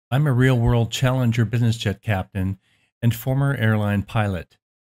I'm a real world Challenger business jet captain and former airline pilot.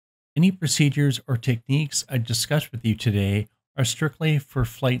 Any procedures or techniques I discuss with you today are strictly for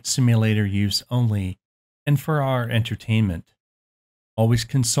flight simulator use only and for our entertainment. Always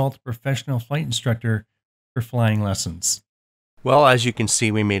consult a professional flight instructor for flying lessons. Well, as you can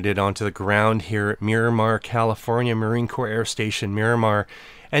see, we made it onto the ground here at Miramar, California, Marine Corps Air Station Miramar.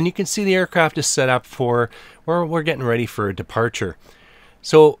 And you can see the aircraft is set up for, where we're getting ready for a departure.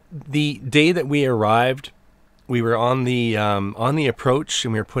 So the day that we arrived, we were on the approach,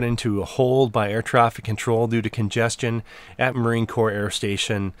 and we were put into a hold by air traffic control due to congestion at Marine Corps Air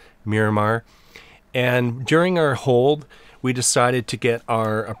Station Miramar. And during our hold, we decided to get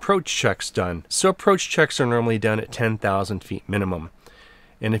our approach checks done. So approach checks are normally done at 10,000 feet minimum.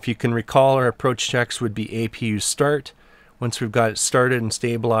 And if you can recall, our approach checks would be APU start. Once we've got it started and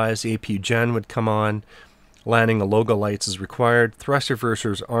stabilized, APU gen would come on. Landing the logo lights is required. Thrust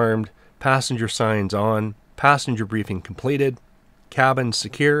reversers armed. Passenger signs on. Passenger briefing completed. Cabin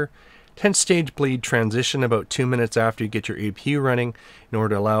secure. 10th stage bleed transition about 2 minutes after you get your APU running in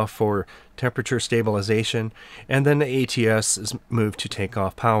order to allow for temperature stabilization, and then the ATS is moved to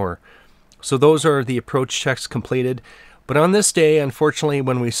takeoff power. So those are the approach checks completed. But on this day, unfortunately,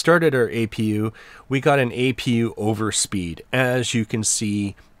 when we started our APU, we got an APU overspeed, as you can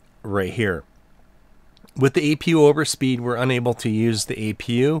see right here. With the APU overspeed, we're unable to use the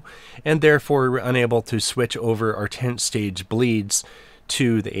APU, and therefore we're unable to switch over our 10th stage bleeds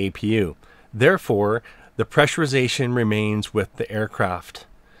to the APU. Therefore, the pressurization remains with the aircraft.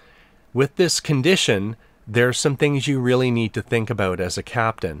 With this condition, there's some things you really need to think about as a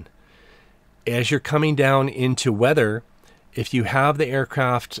captain. As you're coming down into weather, if you have the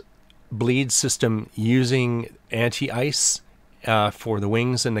aircraft bleed system using anti-ice for the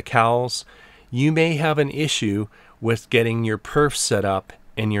wings and the cowls, you may have an issue with getting your perf set up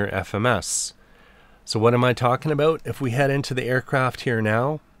in your FMS. So what am I talking about? If we head into the aircraft here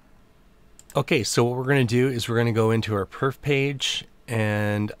now. Okay, so what we're going to do is we're going to go into our perf page,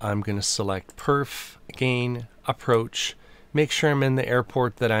 and I'm going to select perf, again, approach, make sure I'm in the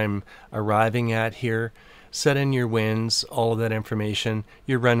airport that I'm arriving at here, set in your winds, all of that information,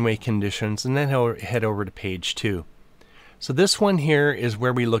 your runway conditions, and then head over to page 2. So this one here is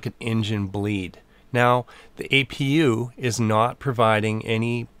where we look at engine bleed. Now, the APU is not providing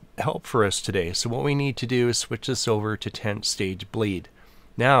any help for us today. So what we need to do is switch this over to 10th stage bleed.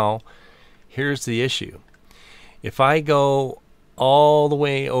 Now, here's the issue. If I go all the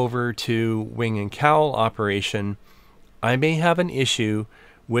way over to wing and cowl operation, I may have an issue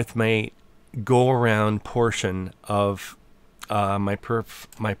with my go around portion of my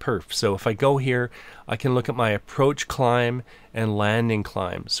perf. So if I go here, I can look at my approach climb and landing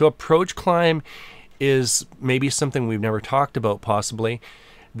climb. So approach climb is maybe something we've never talked about possibly.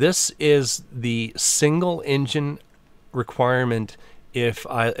 This is the single engine requirement. If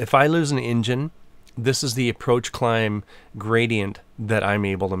I lose an engine, this is the approach climb gradient that I'm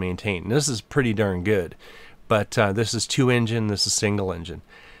able to maintain. This is pretty darn good, but this is 2 engine, this is single engine.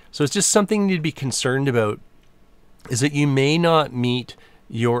 So it's just something you need to be concerned about, is that you may not meet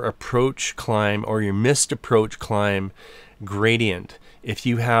your approach climb or your missed approach climb gradient if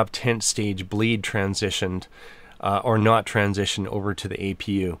you have 10th stage bleed transitioned or not transitioned over to the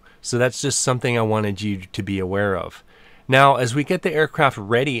APU. So that's just something I wanted you to be aware of. Now, as we get the aircraft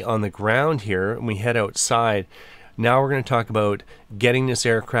ready on the ground here and we head outside, now we're going to talk about getting this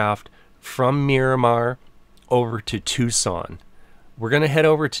aircraft from Miramar over to Tucson. We're going to head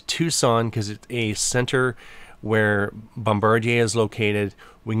over to Tucson because it's a center where Bombardier is located.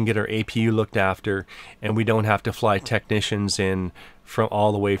 We can get our APU looked after, and we don't have to fly technicians in from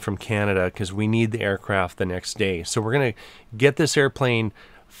all the way from Canada because we need the aircraft the next day. So we're going to get this airplane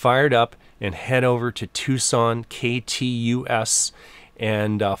fired up and head over to Tucson, KTUS,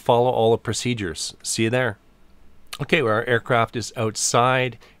 and follow all the procedures. See you there. Okay, well, our aircraft is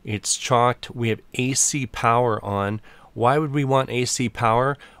outside. It's chalked. We have AC power on. Why would we want AC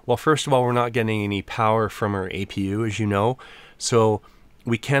power? Well, first of all, we're not getting any power from our APU, as you know. So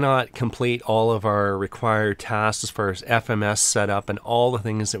we cannot complete all of our required tasks as far as FMS setup and all the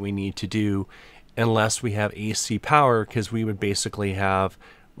things that we need to do unless we have AC power, because we would basically have,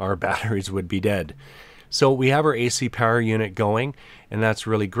 our batteries would be dead. So we have our AC power unit going, and that's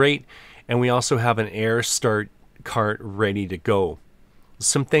really great. And we also have an air start cart ready to go.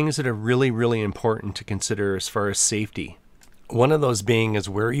 Some things that are really, really important to consider as far as safety. One of those being is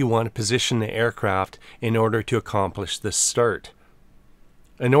where you want to position the aircraft in order to accomplish this start.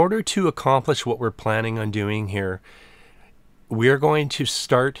 In order to accomplish what we're planning on doing here, we're going to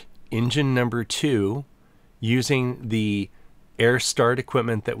start engine number 2 using the air start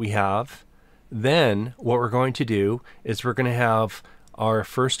equipment that we have. Then what we're going to do is we're going to have our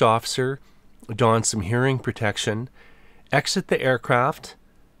first officer don some hearing protection, exit the aircraft,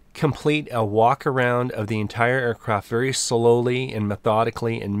 complete a walk around of the entire aircraft very slowly and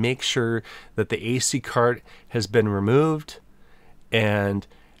methodically, and make sure that the AC cart has been removed. And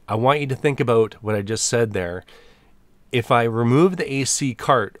I want you to think about what I just said there. If I remove the AC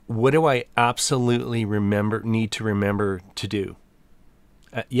cart, what do I absolutely need to remember to do?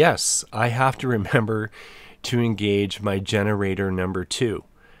 Yes, I have to remember to engage my generator number 2.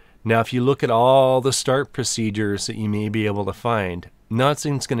 Now, if you look at all the start procedures that you may be able to find,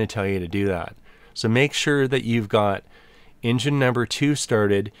 nothing's going to tell you to do that. So make sure that you've got engine number 2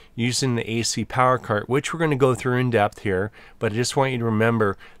 started using the AC power cart, which we're going to go through in depth here. But I just want you to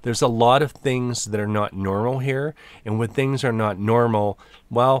remember there's a lot of things that are not normal here. And when things are not normal,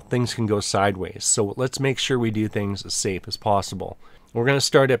 well, things can go sideways. So let's make sure we do things as safe as possible. We're going to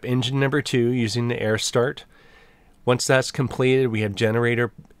start up engine number 2 using the air start. Once that's completed, we have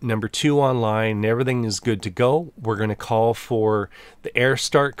generator number 2 online and everything is good to go. We're going to call for the air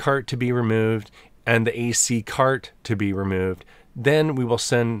start cart to be removed and the AC cart to be removed. Then we will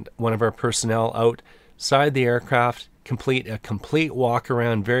send one of our personnel outside the aircraft, complete a complete walk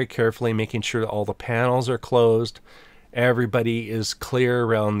around very carefully, making sure that all the panels are closed, everybody is clear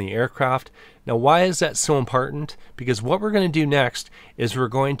around the aircraft. Now, why is that so important? Because what we're going to do next is we're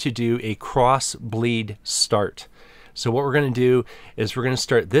going to do a cross bleed start. So what we're going to do is we're going to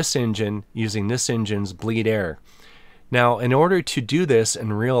start this engine using this engine's bleed air. Now, in order to do this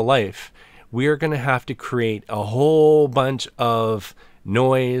in real life, we are going to have to create a whole bunch of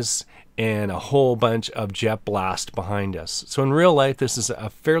noise and a whole bunch of jet blast behind us. So in real life, this is a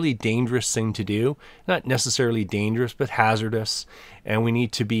fairly dangerous thing to do. Not necessarily dangerous, but hazardous. And we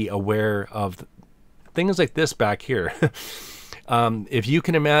need to be aware of things like this back here. If you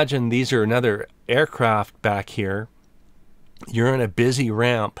can imagine, these are another aircraft back here. You're on a busy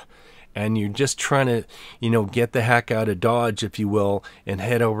ramp and you're just trying to, get the heck out of Dodge, if you will, and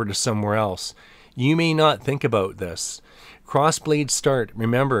head over to somewhere else. You may not think about this. Cross bleed start.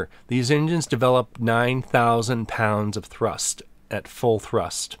 Remember, these engines develop 9,000 pounds of thrust at full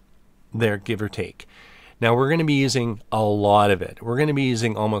thrust. There, give or take. Now, we're going to be using a lot of it. We're going to be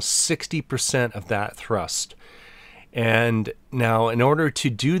using almost 60% of that thrust. And now, in order to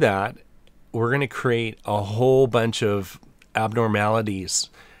do that, we're going to create a whole bunch of abnormalities.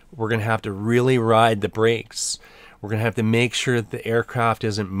 We're going to have to really ride the brakes. We're going to have to make sure that the aircraft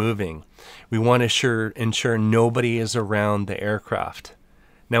isn't moving. We want to ensure nobody is around the aircraft.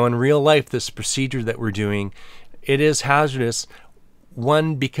 Now, in real life, this procedure that we're doing, it is hazardous.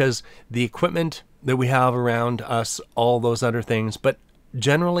 One, because the equipment that we have around us, all those other things, but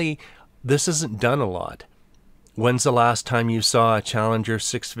generally, this isn't done a lot. When's the last time you saw a Challenger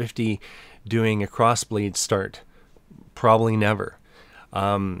 650 doing a crossbleed start? Probably never.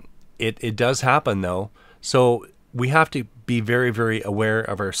 It does happen though. So we have to be very, very aware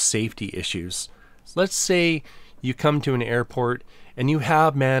of our safety issues. So let's say you come to an airport and you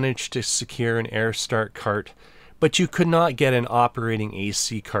have managed to secure an air start cart, but you could not get an operating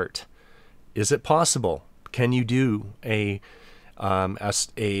AC cart. Is it possible? Can you do a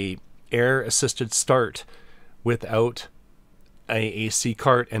air assisted start without a AC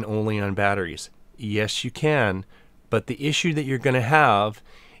cart and only on batteries? Yes, you can. But the issue that you're going to have,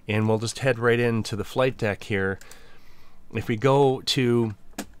 and we'll just head right into the flight deck here. If we go to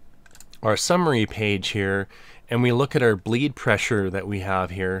our summary page here and we look at our bleed pressure that we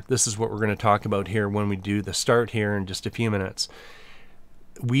have here, this is what we're going to talk about here when we do the start here in just a few minutes.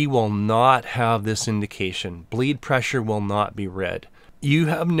 We will not have this indication. Bleed pressure will not be read. You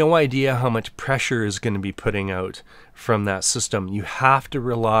have no idea how much pressure is going to be putting out from that system. You have to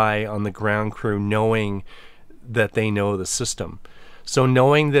rely on the ground crew knowing that they know the system. So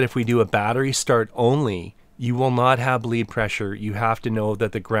knowing that if we do a battery start only, you will not have bleed pressure. You have to know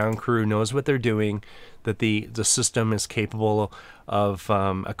that the ground crew knows what they're doing, that the system is capable of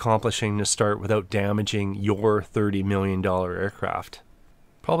accomplishing the start without damaging your $30 million aircraft.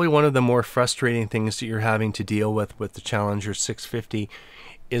 Probably one of the more frustrating things that you're having to deal with the Challenger 650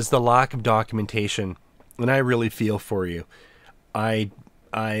 is the lack of documentation. And I really feel for you. I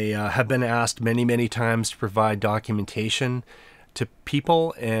have been asked many, many times to provide documentation to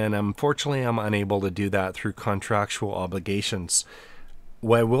people, and unfortunately I'm unable to do that through contractual obligations.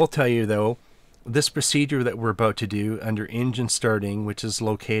 What I will tell you though, this procedure that we're about to do under engine starting, which is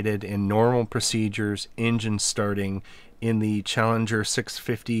located in normal procedures, engine starting in the Challenger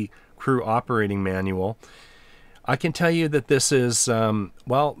 650 crew operating manual, I can tell you that this is,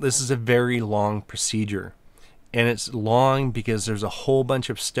 this is a very long procedure. and it's long because there's a whole bunch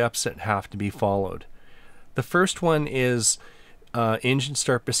of steps that have to be followed. The first one is engine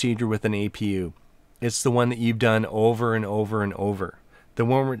start procedure with an APU. It's the one that you've done over and over and over. The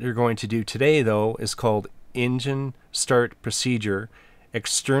one you're going to do today, though, is called engine start procedure,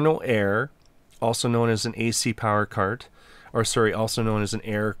 external air, also known as an AC power cart, also known as an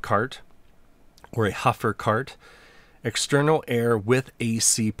air cart or a huffer cart, external air with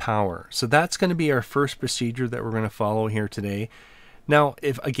AC power. So that's going to be our first procedure that we're going to follow here today. Now,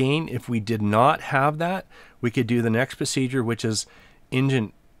 if we did not have that, we could do the next procedure, which is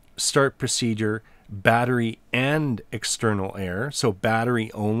engine start procedure, battery and external air. So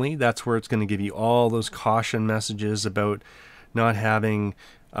battery only, that's where it's going to give you all those caution messages about not having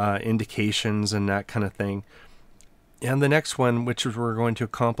indications and that kind of thing. And the next one, which is we're going to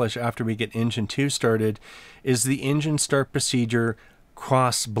accomplish after we get engine 2 started, is the engine start procedure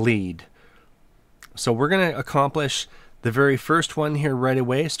cross bleed. So we're going to accomplish the very first one here right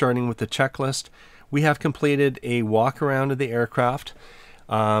away, starting with the checklist. We have completed a walk around of the aircraft.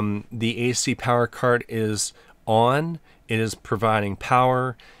 The AC power cart is on. It is providing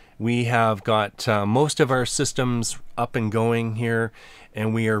power. We have got most of our systems up and going here,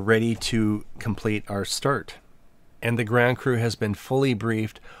 and we are ready to complete our start. And the ground crew has been fully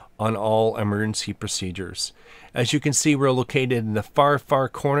briefed on all emergency procedures. As you can see, we're located in the far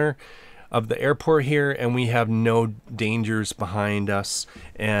corner of the airport here, and we have no dangers behind us,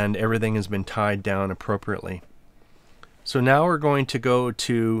 and everything has been tied down appropriately. So now we're going to go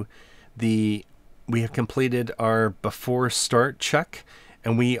to we have completed our before start check,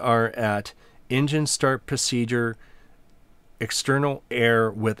 and we are at engine start procedure, external air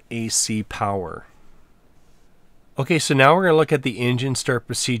with AC power. Okay, so now we're going to look at the engine start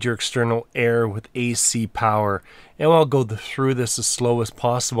procedure, external air with AC power. And I'll go through this as slow as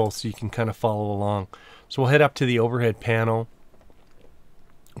possible so you can kind of follow along. So we'll head up to the overhead panel.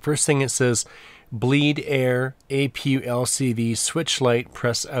 First thing it says, bleed air, APU LCV, switch light,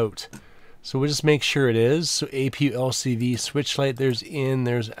 press out. So we'll just make sure it is. So APU LCV, switch light, there's in,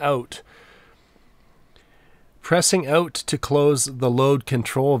 there's out. Pressing out to close the load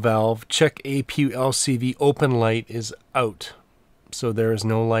control valve, check APU LCV open light is out. So there is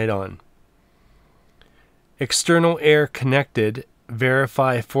no light on. External air connected,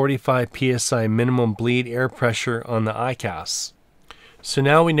 verify 45 psi minimum bleed air pressure on the ICAS. So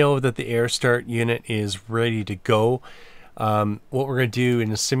now we know that the air start unit is ready to go. What we're going to do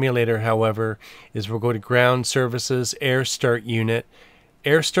in the simulator, however, is we'll go to ground services, air start unit.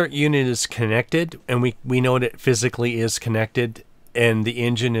 Air start unit is connected, and we know that it physically is connected, and the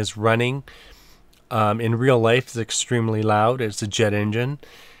engine is running. In real life, it's extremely loud. It's a jet engine.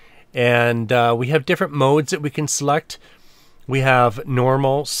 And we have different modes that we can select. We have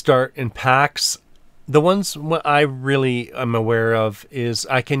normal, start, and packs. The ones what I really am aware of is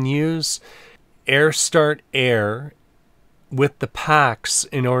I can use air start air with the packs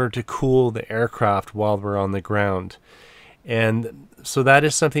in order to cool the aircraft while we're on the ground. And so that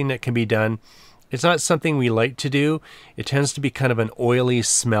is something that can be done. It's not something we like to do. It tends to be kind of an oily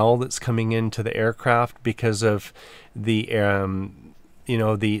smell that's coming into the aircraft because of the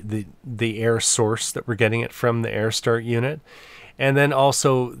the air source that we're getting it from, the air start unit. And then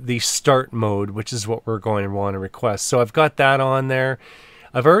also the start mode, which is what we're going to want to request. So I've got that on there.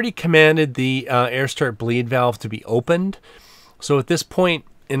 I've already commanded the air start bleed valve to be opened. So at this point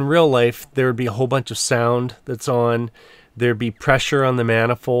in real life, there would be a whole bunch of sound that's on. There'd be pressure on the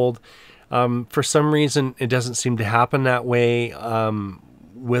manifold. For some reason, it doesn't seem to happen that way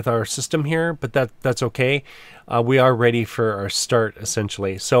with our system here, but that's okay. We are ready for our start,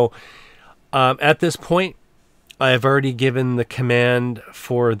 essentially. So at this point, I've already given the command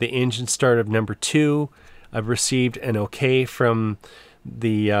for the engine start of number 2. I've received an okay from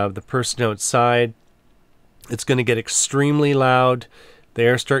the person outside. It's going to get extremely loud. The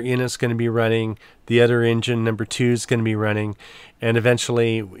air start unit is going to be running. The other engine, number 2, is going to be running. And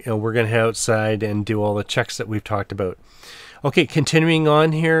eventually, we're going to head outside and do all the checks that we've talked about. Okay, continuing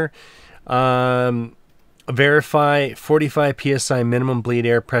on here. Verify 45 psi minimum bleed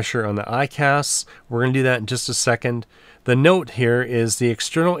air pressure on the ICAS. We're going to do that in just a second. The note here is the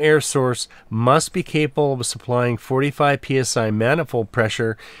external air source must be capable of supplying 45 psi manifold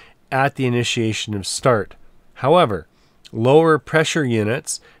pressure at the initiation of start. However, lower pressure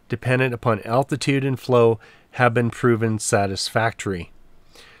units, dependent upon altitude and flow, have been proven satisfactory.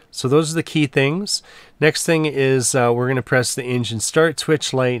 So those are the key things. Next thing is we're going to press the engine start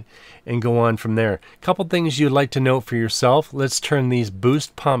switch light and go on from there. A couple things you'd like to note for yourself. Let's turn these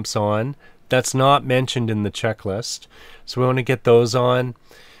boost pumps on. That's not mentioned in the checklist. So we want to get those on.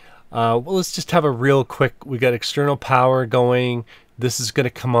 Well, let's just have a real quick, we got external power going. This is going to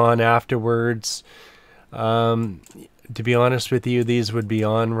come on afterwards. To be honest with you, these would be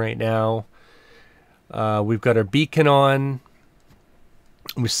on right now. We've got our beacon on.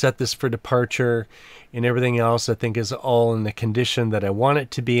 We set this for departure, and everything else I think is all in the condition that I want it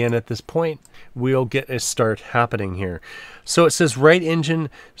to be in at this point. We'll get a start happening here. So it says right engine,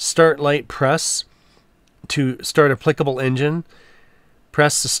 start light, press to start applicable engine.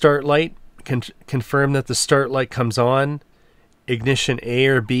 Press the start light, confirm that the start light comes on. Ignition A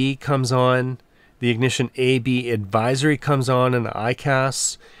or B comes on. The ignition AB advisory comes on in the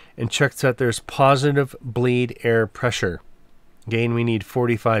ICAS, and check that there's positive bleed air pressure. Again, we need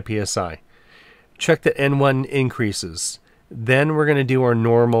 45 psi. Check that N1 increases. Then we're going to do our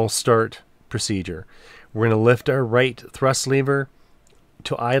normal start procedure. We're going to lift our right thrust lever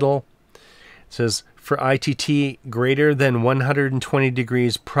to idle. It says for ITT greater than 120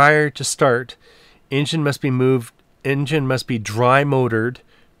 degrees prior to start, engine must be dry motored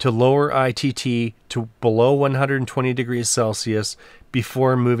to lower ITT to below 120 degrees Celsius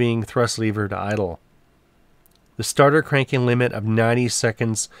before moving thrust lever to idle. The starter cranking limit of 90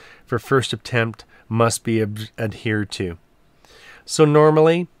 seconds for first attempt must be adhered to. So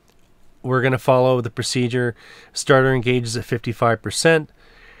normally, we're going to follow the procedure. Starter engages at 55%.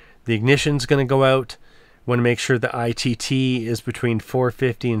 The ignition's going to go out. Want to make sure the ITT is between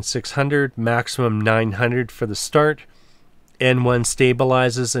 450 and 600, maximum 900 for the start. N1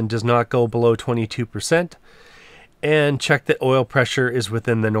 stabilizes and does not go below 22%. And check that oil pressure is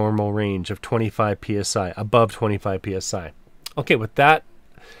within the normal range of 25 psi, above 25 psi. Okay, with that,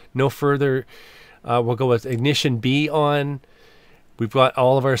 no further, we'll go with ignition B on. We've got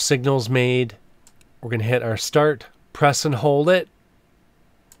all of our signals made. We're going to hit our start, press and hold it.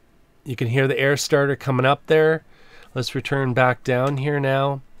 You can hear the air starter coming up there. Let's return back down here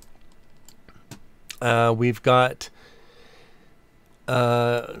now. We've got...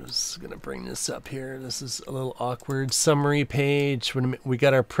 just going to bring this up here. This is a little awkward. Summary page. We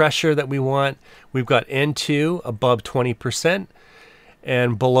got our pressure that we want. We've got N2 above 20%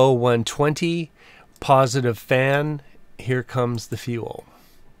 and below 120. Positive fan. Here comes the fuel.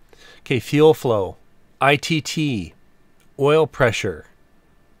 Okay, fuel flow. ITT. Oil pressure.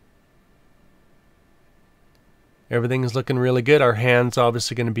 Everything is looking really good. Our hand's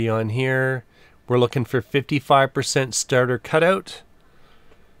obviously going to be on here. We're looking for 55% starter cutout.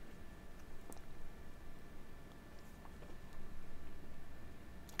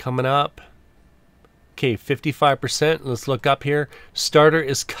 Coming up. Okay, 55%. Let's look up here. Starter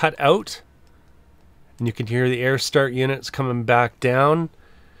is cut out. And you can hear the air start units coming back down.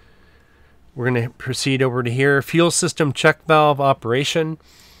 We're going to proceed over to here. Fuel system check valve operation.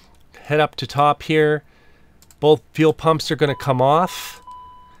 Head up to top here. Both fuel pumps are going to come off.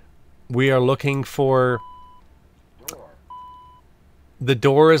 We are looking for... The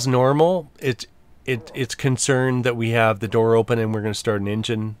door is normal. It's concerned that we have the door open and we're going to start an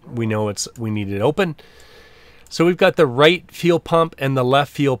engine. We know we need it open. So we've got the right fuel pump and the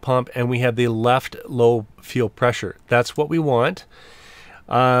left fuel pump, and we have the left low fuel pressure. That's what we want.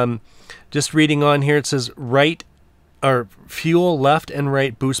 Just reading on here, it says right or fuel left and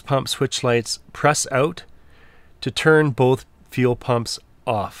right boost pump switch lights press out to turn both fuel pumps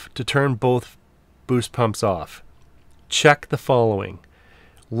off. To turn both boost pumps off. Check the following.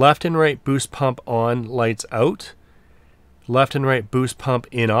 Left and right boost pump on, lights out. Left and right boost pump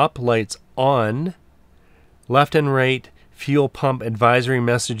in up, lights on. Left and right fuel pump advisory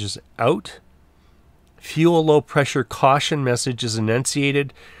messages out. Fuel low pressure caution message is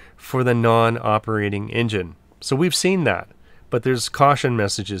enunciated for the non-operating engine. So we've seen that, but there's caution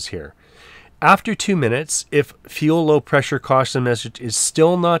messages here. After 2 minutes, if fuel low pressure caution message is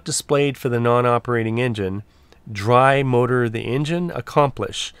still not displayed for the non-operating engine, dry motor the engine,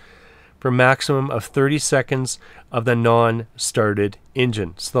 accomplish for maximum of 30 seconds of the non-started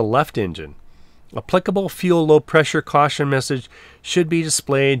engine. So the left engine. Applicable fuel low pressure caution message should be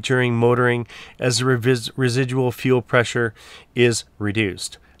displayed during motoring as the residual fuel pressure is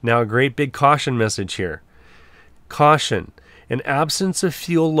reduced. Now a great big caution message here. Caution. An absence of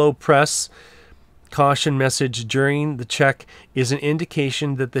fuel low press caution message during the check is an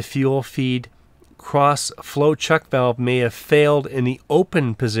indication that the fuel feed cross flow check valve may have failed in the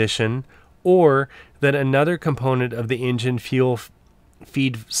open position, or that another component of the engine fuel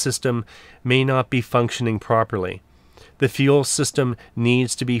feed system may not be functioning properly. The fuel system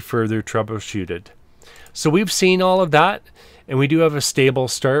needs to be further troubleshooted. So we've seen all of that, and we do have a stable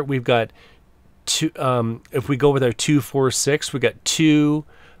start. We've got two, if we go with our 2, 4, 6, we got 2,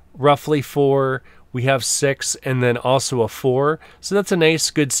 roughly 4, We have 6 and then also a 4. So that's a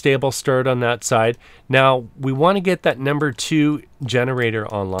nice, good, stable start on that side. Now we want to get that number 2 generator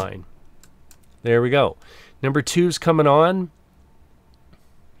online. There we go. Number 2 is coming on.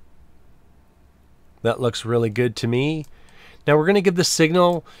 That looks really good to me. Now we're going to give the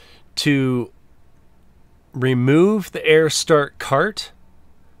signal to remove the air start cart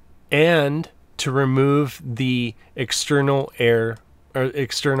and to remove the external air or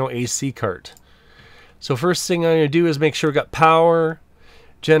external AC cart. So first thing I'm going to do is make sure we got power,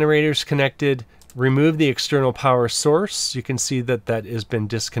 generators connected, remove the external power source. You can see that that has been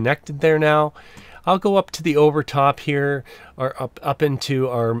disconnected there now. I'll go up to the over top here, or up into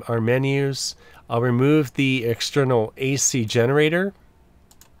our menus. I'll remove the external AC generator.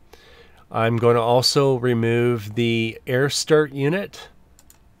 I'm going to also remove the air start unit.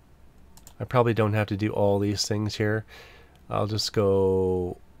 I probably don't have to do all these things here. I'll just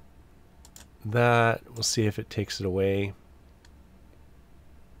go that. We'll see if it takes it away.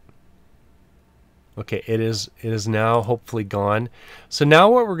 Okay, it is now hopefully gone. So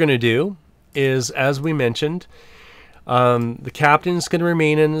now what we're going to do is, as we mentioned, the captain's going to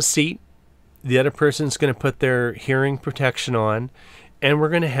remain in the seat. The other person's going to put their hearing protection on, and we're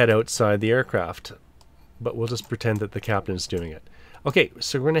going to head outside the aircraft. But we'll just pretend that the captain's doing it. Okay,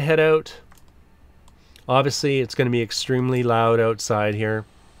 so we're going to head out. Obviously, it's going to be extremely loud outside here.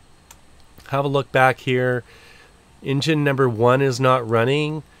 Have a look back here. Engine number 1 is not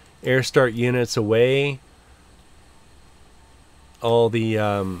running. Air start units away. All the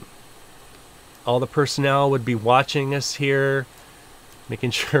personnel would be watching us here,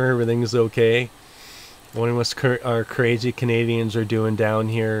 making sure everything's okay. Wondering what our crazy Canadians are doing down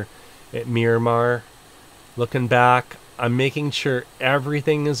here at Miramar. Looking back, I'm making sure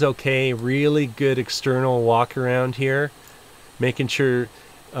everything is okay. Really good external walk around here. Making sure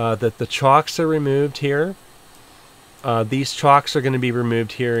that the chocks are removed here. These chocks are going to be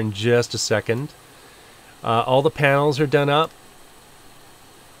removed here in just a second. All the panels are done up.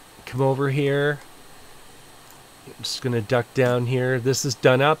 Come over here. I'm just going to duck down here. This is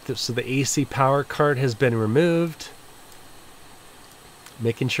done up, so the AC power cart has been removed.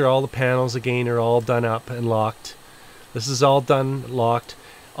 Making sure all the panels again are all done up and locked. This is all done, locked.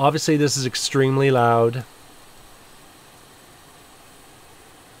 Obviously this is extremely loud. I'm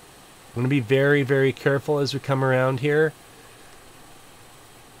going to be very, very careful as we come around here.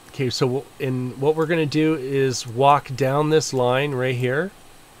 Okay, so what we're going to do is walk down this line right here.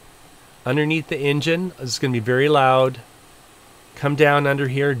 Underneath the engine, it's going to be very loud. Come down under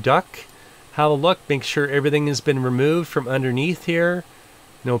here, duck. Have a look, make sure everything has been removed from underneath here.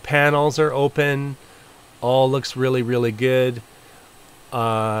 No panels are open. All looks really, really good.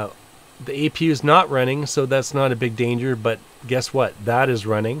 The APU is not running, so that's not a big danger, but guess what? That is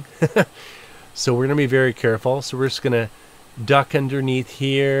running. So we're going to be very careful. So we're just going to duck underneath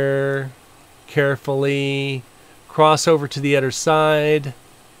here carefully, cross over to the other side,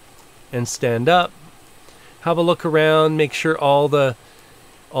 and stand up. Have a look around, make sure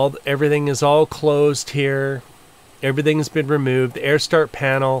everything is all closed here. Everything's been removed. The air start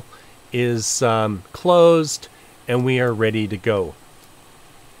panel is closed, and we are ready to go.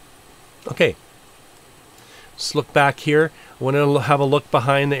 Okay, let's look back here. I want to have a look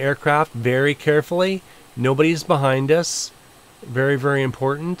behind the aircraft very carefully. Nobody's behind us. Very, very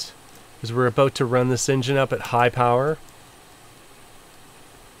important, because we're about to run this engine up at high power.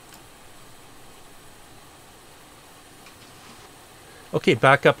 Okay,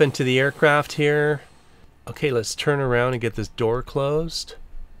 back up into the aircraft here. Okay, let's turn around and get this door closed.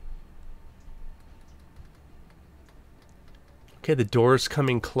 Okay, the door's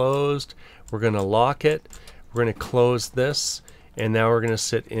coming closed. We're going to lock it. We're going to close this. And now we're going to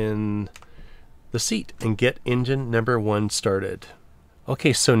sit in the seat and get engine number 1 started.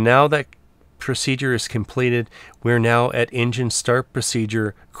 Okay, so now that procedure is completed, we're now at engine start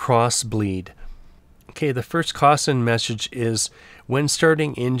procedure cross bleed. Okay, the first caution message is, when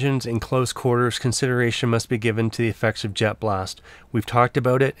starting engines in close quarters, consideration must be given to the effects of jet blast. We've talked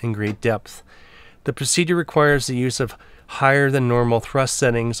about it in great depth. The procedure requires the use of higher than normal thrust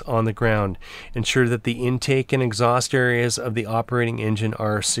settings on the ground. Ensure that the intake and exhaust areas of the operating engine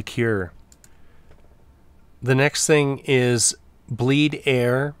are secure. The next thing is bleed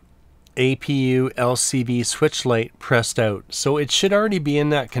air, APU LCV switch light pressed out. So it should already be in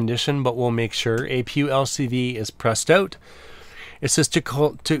that condition, but we'll make sure. APU LCV is pressed out. It says to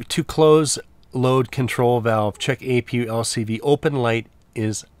close load control valve, check APU LCV open light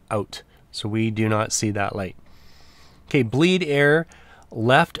is out. So we do not see that light. Okay, bleed air,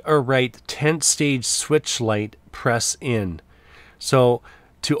 left or right 10th stage switch light press in. So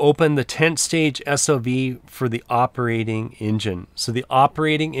to open the 10th stage SOV for the operating engine. So the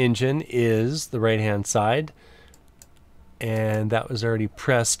operating engine is the right-hand side, and that was already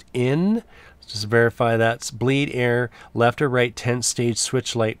pressed in. Just verify that's bleed air, left or right 10th stage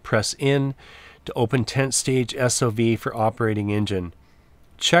switch light, press in to open 10th stage SOV for operating engine.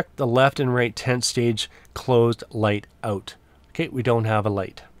 Check the left and right 10th stage closed light out. Okay, we don't have a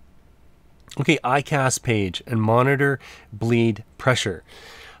light. Okay, ICAS page and monitor bleed pressure.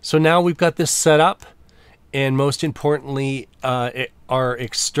 So now we've got this set up, and most importantly, our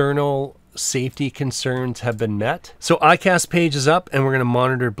external safety concerns have been met. So ICAS page is up, and we're going to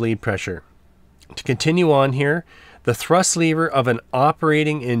monitor bleed pressure. To continue on here, the thrust lever of an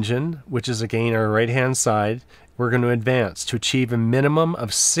operating engine, which is again our right-hand side, we're going to advance to achieve a minimum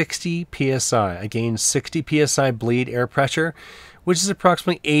of 60 psi. Again, 60 psi bleed air pressure, which is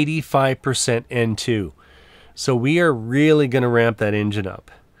approximately 85% N2. So we are really going to ramp that engine up.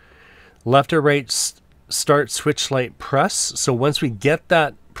 Left or right start switch light press. So once we get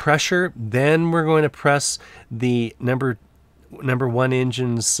that pressure, then we're going to press the number one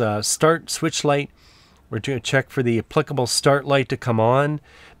engine's start switch light. We're going to check for the applicable start light to come on,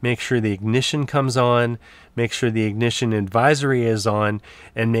 make sure the ignition comes on, make sure the ignition advisory is on,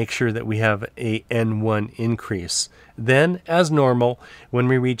 and make sure that we have a N1 increase. Then, as normal, when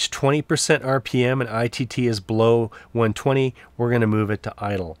we reach 20% RPM and ITT is below 120, we're going to move it to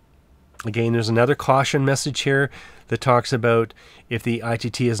idle. Again, there's another caution message here that talks about if the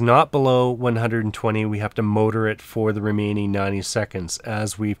ITT is not below 120, we have to motor it for the remaining 90 seconds,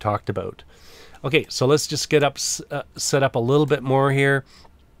 as we've talked about. Okay, so let's just get up, set up a little bit more here.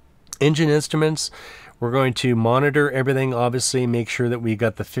 Engine instruments, we're going to monitor everything, obviously, make sure that we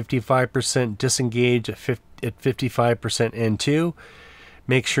got the 55% disengage at 55% N2.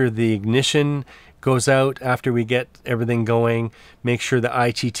 Make sure the ignition goes out after we get everything going. Make sure the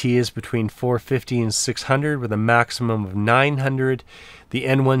ITT is between 450 and 600 with a maximum of 900. The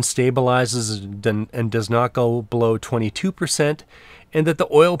N1 stabilizes and does not go below 22%. And that the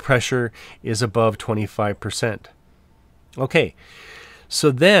oil pressure is above 25%. Okay,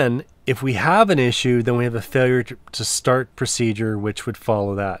 so then if we have an issue, then we have a failure to start procedure, which would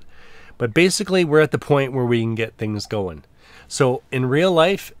follow that. But basically, we're at the point where we can get things going. So in real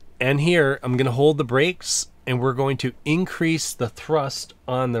life and here, I'm going to hold the brakes, and we're going to increase the thrust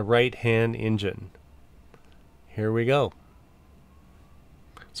on the right-hand engine. Here we go.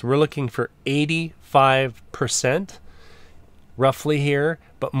 So we're looking for 85%. Roughly here,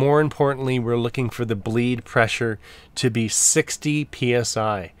 but more importantly, we're looking for the bleed pressure to be 60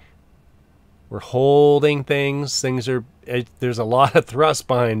 psi. We're holding things. There's a lot of thrust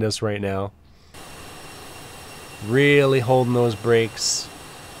behind us right now. Really holding those brakes.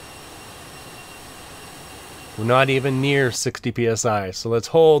 We're not even near 60 psi, so let's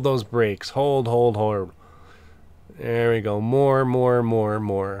hold those brakes. Hold, hold, hold. There we go.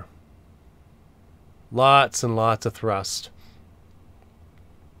 More. Lots and lots of thrust.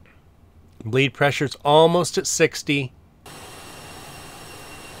 Bleed pressure's almost at 60.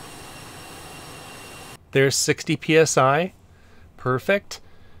 There's 60 psi. Perfect.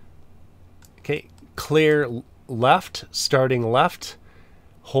 Okay, clear left, starting left,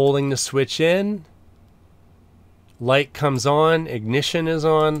 holding the switch in. Light comes on, ignition is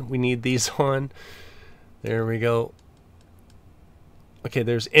on. We need these on. There we go. Okay,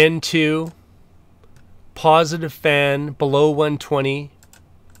 there's N2. Positive fan below 120.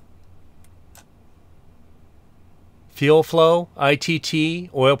 Fuel flow, ITT,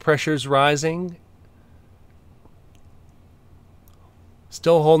 oil pressure's rising.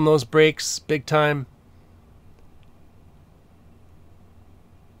 Still holding those brakes big time.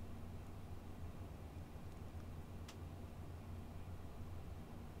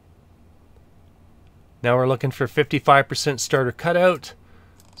 Now we're looking for 55% starter cutout.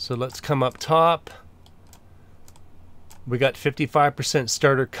 So let's come up top. We got 55%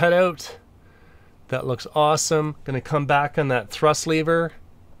 starter cutout. That looks awesome. Going to come back on that thrust lever.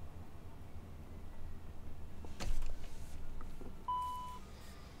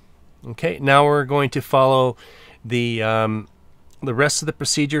 Okay, now we're going to follow the rest of the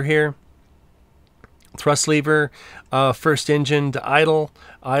procedure here. Thrust lever, first engine to idle,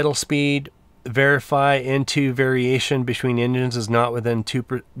 idle speed, verify N2 variation between engines is not within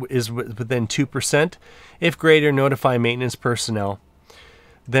 2%. If greater, notify maintenance personnel.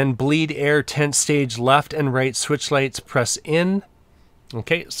 Then bleed air 10th stage left and right switch lights, press in.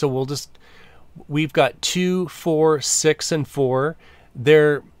 Okay, so we've got 2, 4, 6, and 4.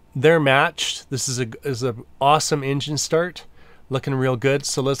 They're matched. This is a awesome engine start. Looking real good.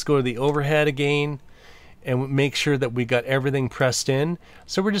 So let's go to the overhead again. and make sure that we got everything pressed in.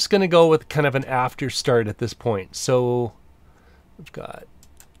 So we're just going to go with kind of an after start at this point. So we've got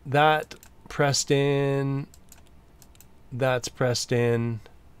that pressed in, that's pressed in,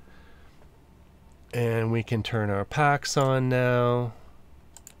 and we can turn our packs on now.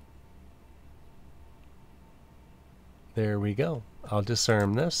 There we go. I'll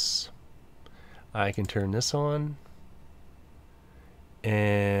disarm this. I can turn this on,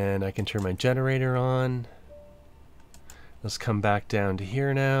 and I can turn my generator on. Let's come back down to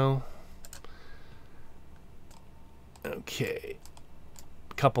here now. Okay,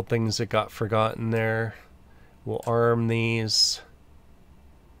 a couple things that got forgotten there. We'll arm these.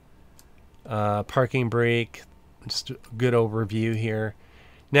 Parking brake, just a good overview here.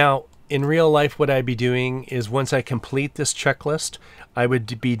 Now, in real life, what I'd be doing is once I complete this checklist, I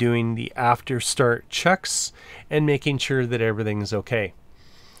would be doing the after start checks and making sure that everything's okay.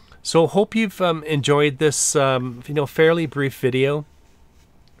 So hope you've enjoyed this fairly brief video.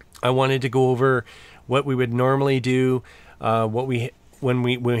 I wanted to go over what we would normally do when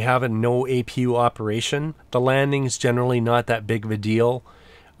we have a no APU operation. The landing's generally not that big of a deal.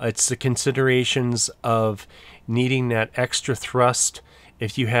 It's the considerations of needing that extra thrust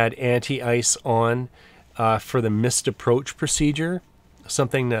if you had anti-ice on for the missed approach procedure,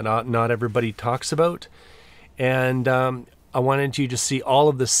 something that not everybody talks about. And I wanted you to see all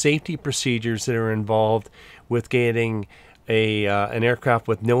of the safety procedures that are involved with getting an aircraft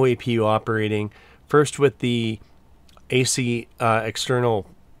with no APU operating. First with the AC external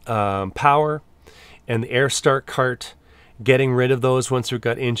power and the air start cart, getting rid of those once we've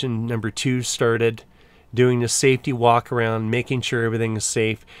got engine number 2 started, doing the safety walk around, making sure everything is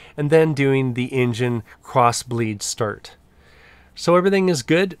safe, and then doing the engine cross bleed start. So everything is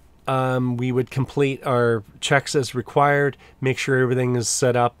good. We would complete our checks as required, make sure everything is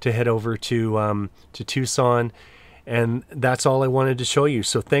set up to head over to Tucson, and that's all I wanted to show you.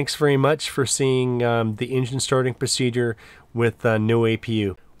 So thanks very much for seeing the engine starting procedure with no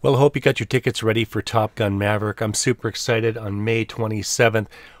APU. Well, I hope you got your tickets ready for Top Gun Maverick. I'm super excited on May 27th.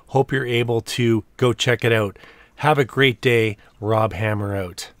 Hope you're able to go check it out. Have a great day. Rob Hammer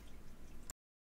out.